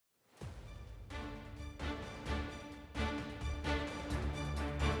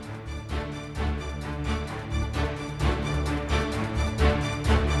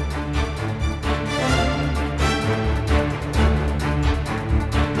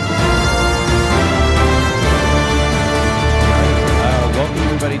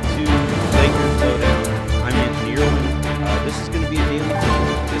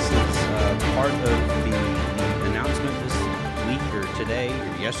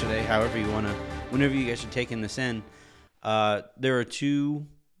yesterday, however you want to, whenever you guys are taking this in, there are two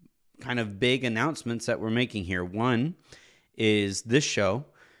kind of big announcements that we're making here. One is this show.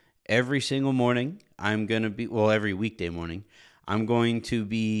 Every single morning, every weekday morning, I'm going to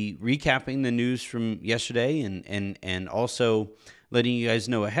be recapping the news from yesterday and also letting you guys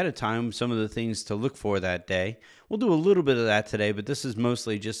know ahead of time some of the things to look for that day. We'll do a little bit of that today, but this is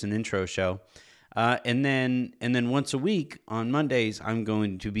mostly just an intro show. And then once a week on Mondays, I'm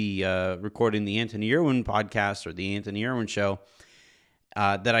going to be recording the Anthony Irwin podcast, or the Anthony Irwin show,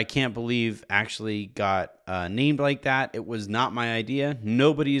 that I can't believe actually got named like that. It was not my idea.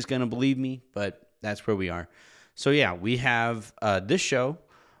 Nobody is going to believe me, but that's where we are. So yeah, we have this show,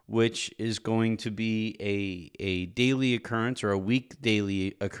 which is going to be a daily occurrence, or a week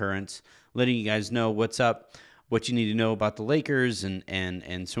daily occurrence, letting you guys know what's up, what you need to know about the Lakers,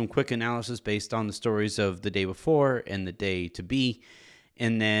 and some quick analysis based on the stories of the day before and the day to be.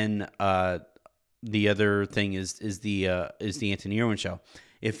 And then the other thing is the Anthony Irwin show.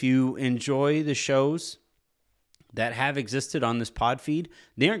 If you enjoy the shows that have existed on this pod feed,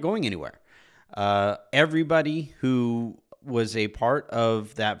 they aren't going anywhere. Everybody who was a part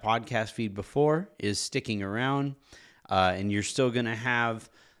of that podcast feed before is sticking around, and you're still going to have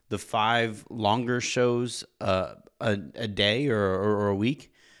the 5 longer shows a day or a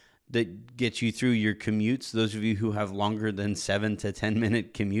week that get you through your commutes. Those of you who have longer than 7 to 10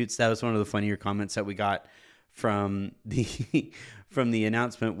 minute commutes, that was one of the funnier comments that we got from the from the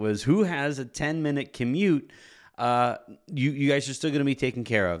announcement was, who has a 10-minute commute? You guys are still going to be taken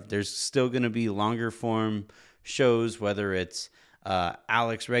care of. There's still going to be longer form shows, whether it's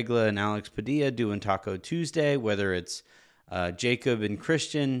Alex Regla and Alex Padilla doing Taco Tuesday, whether it's Jacob and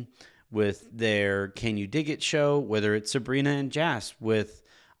Christian with their Can You Dig It show, whether it's Sabrina and Jas with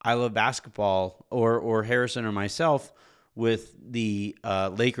I Love Basketball, or Harrison or myself with the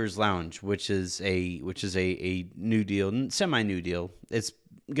Lakers Lounge, which is a new deal, semi-new deal. It's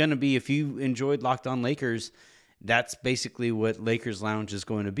going to be, if you enjoyed Locked On Lakers, that's basically what Lakers Lounge is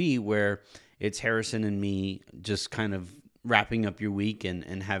going to be, where it's Harrison and me just kind of wrapping up your week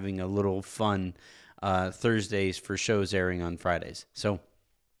and having a little fun Thursdays for shows airing on Fridays. So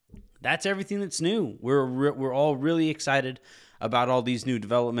that's everything that's new. We're all really excited about all these new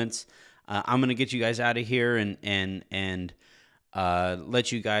developments. I'm going to get you guys out of here and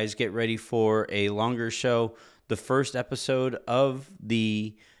let you guys get ready for a longer show. The first episode of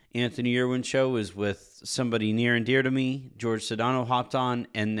the Anthony Irwin show is with somebody near and dear to me. George Sedano hopped on,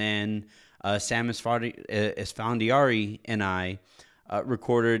 and then Sam Esfandiari and I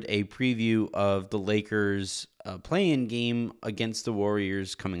recorded a preview of the Lakers play-in game against the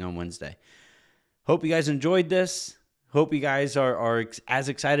Warriors coming on Wednesday. Hope you guys enjoyed this. Hope you guys are as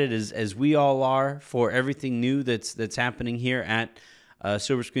excited as we all are for everything new that's happening here at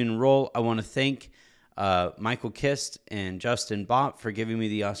Silver Screen and Roll. I want to thank Michael Kist and Justin Bopp for giving me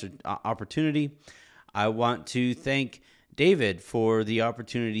the opportunity. I want to thank David for the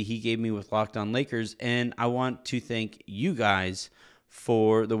opportunity he gave me with Locked On Lakers, and I want to thank you guys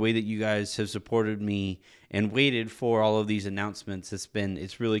for the way that you guys have supported me and waited for all of these announcements.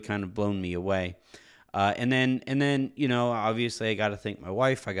 It's really kind of blown me away. And then, you know, obviously I got to thank my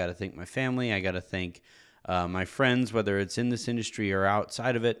wife. I got to thank my family. I got to thank my friends, whether it's in this industry or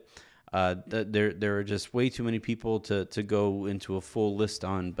outside of it. There are just way too many people to go into a full list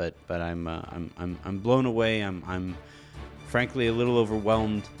on, but I'm blown away. I'm frankly a little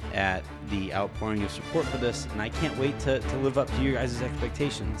overwhelmed at the outpouring of support for this, and I can't wait to live up to your guys'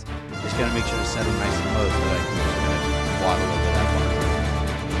 expectations. Just gotta make sure to set them nice and low so that I can just kind of waddle over that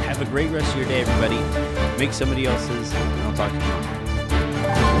bar. Have a great rest of your day, everybody. Make somebody else's, and I'll talk to you tomorrow.